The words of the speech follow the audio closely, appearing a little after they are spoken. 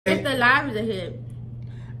say live is a hit.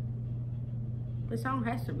 The song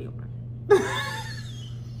has to be one.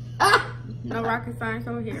 No rocket science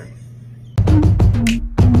over here.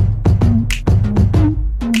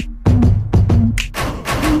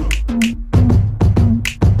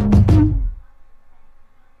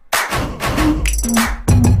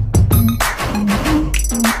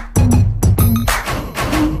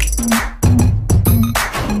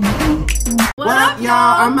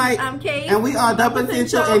 I'm Kate. And we are The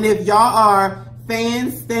Potential. And if y'all are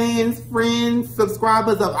fans, stands, friends,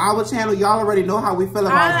 subscribers of our channel, y'all already know how we feel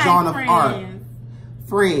about Joan of Arc.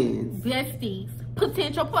 Friends. Besties.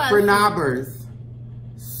 Potential posse. Frenabbers.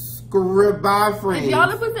 Scribby friends. If y'all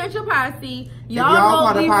a potential posse,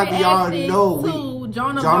 y'all know to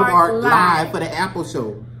Joan of Arc live for the Apple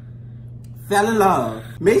show. Fell in love.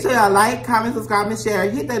 Make sure y'all like, comment, subscribe, and share.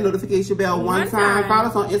 Hit that notification bell one time. Follow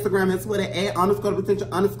us on Instagram and Twitter at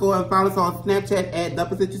 _potential_ and follow us on Snapchat at The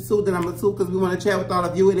Potential 2, the number 2, because we want to chat with all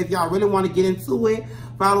of you. And if y'all really want to get into it,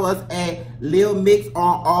 follow us at Lil Mix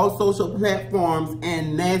on all social platforms,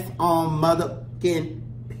 and that's on motherfucking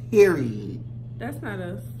period. That's not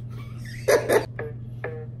us.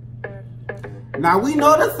 Now we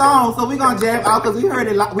know the song, so we gonna jam out because we heard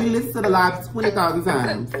it. We listened to the live 20,000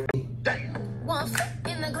 times.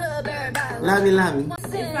 Love me, love me.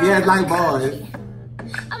 Yeah, it's like boys.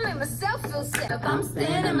 I make myself feel sick. I'm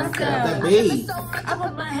standing myself. The beat. I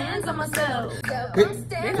put my hands on myself.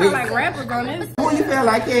 They feel like rappers on this. Who you feel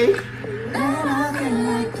like, Kate? I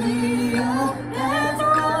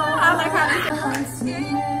like how this.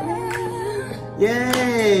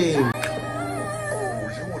 Yay! Oh,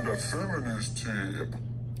 you want the feminist tip?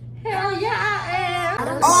 Hell yeah, I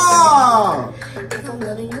am. Oh!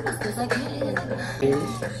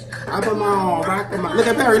 I put my arm, rock my. Look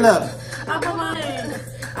at Perry, look. I put my hand.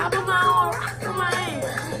 I put my arm, rock my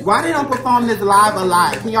hand. Why they don't perform this live a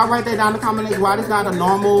lot? Can y'all write that down in the comment section? Why this not a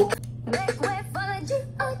normal?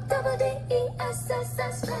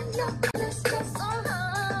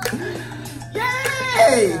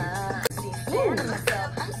 Yay!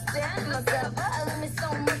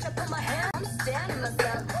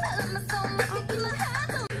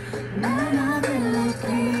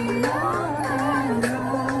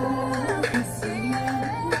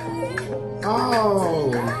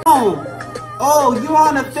 Oh, you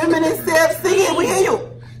on a feminist step? Sing it, we hear you.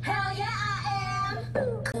 Hell yeah, I am.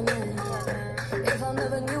 If I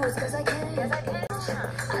never knew it's cause I can.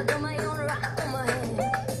 I do my own rock on my head.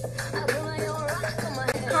 I do my own rock on my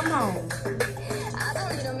head. Come on. I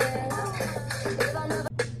don't need a man. If I never.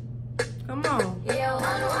 Come on. Yeah,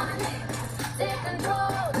 one, take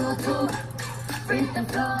control. 2, 2, freak the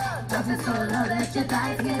floor. Drop it so low that your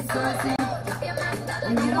thighs get sore.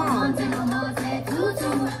 And you don't want to no more. Say 2,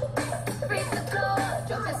 2.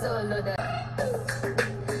 I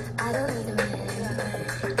don't need a man.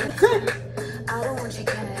 I don't want your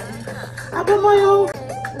cat. I put my own.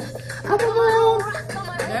 I put my own.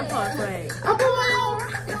 That part's right. I put my own.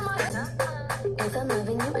 If I'm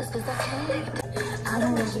loving you, it's cause I can. I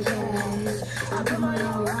don't want your cat. I put my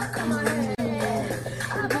own rock on my head.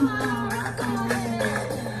 I put my own rock on my head.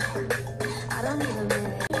 I don't need a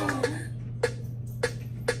man.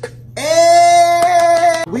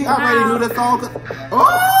 Hey! We already knew the song.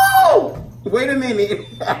 Oh! Wait a minute.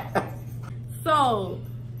 So,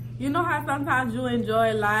 you know how sometimes you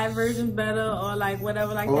enjoy live versions better or like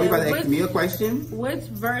whatever like that? Oh, you about to ask me a question? Which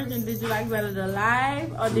version did you like better, the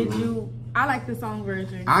live or did you... I like the song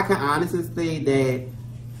version. I can honestly say that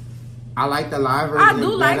I like the live version. I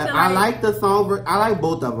do like better. I like the song version. I like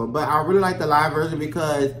both of them, but I really like the live version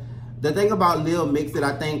because the thing about Lil Mix that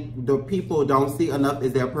I think the people don't see enough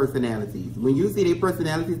is their personalities. When you see their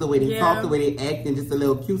personalities, the way they talk, the way they act, and just the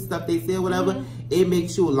little cute stuff they say or whatever, it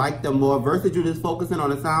makes you like them more versus you just focusing on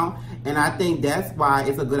the sound. And I think that's why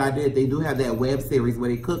it's a good idea that they do have that web series where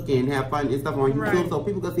they cook and have fun and stuff on YouTube so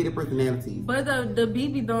people can see their personalities. But the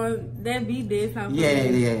beat be doing, that beat did something.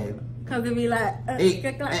 Yeah. Because it be like, clack,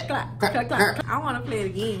 clack, clack, clack, clack. I want to play it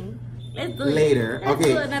again. Let's do it. Later. Let's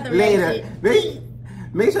do another later.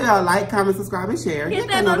 Make sure y'all like, comment, subscribe, and share. Hit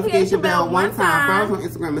that notification bell one time. Follow us on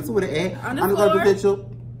Instagram and Twitter at _potential_,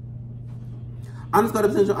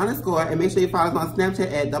 and make sure you follow us on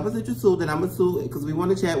Snapchat at The Potential 2, the number 2, because we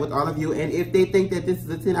want to chat with all of you. And if they think that this is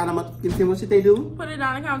a 10 out of 10, what should they do? Put it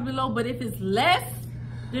down in the comments below. But if it's less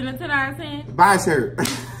than a 10 out of 10, buy a shirt.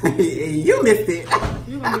 You missed it.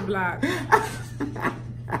 You're going to be blocked.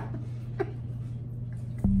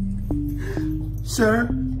 Sure.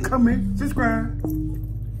 Comment, subscribe.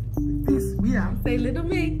 Peace. We out. Say Little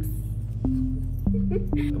Mix.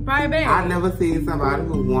 Bye, babe. I've never seen somebody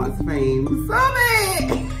who wants fame so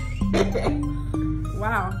bad.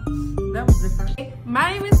 Wow, that was different.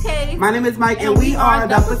 My name is Kay. My name is Mike, and we are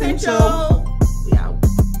The Potential.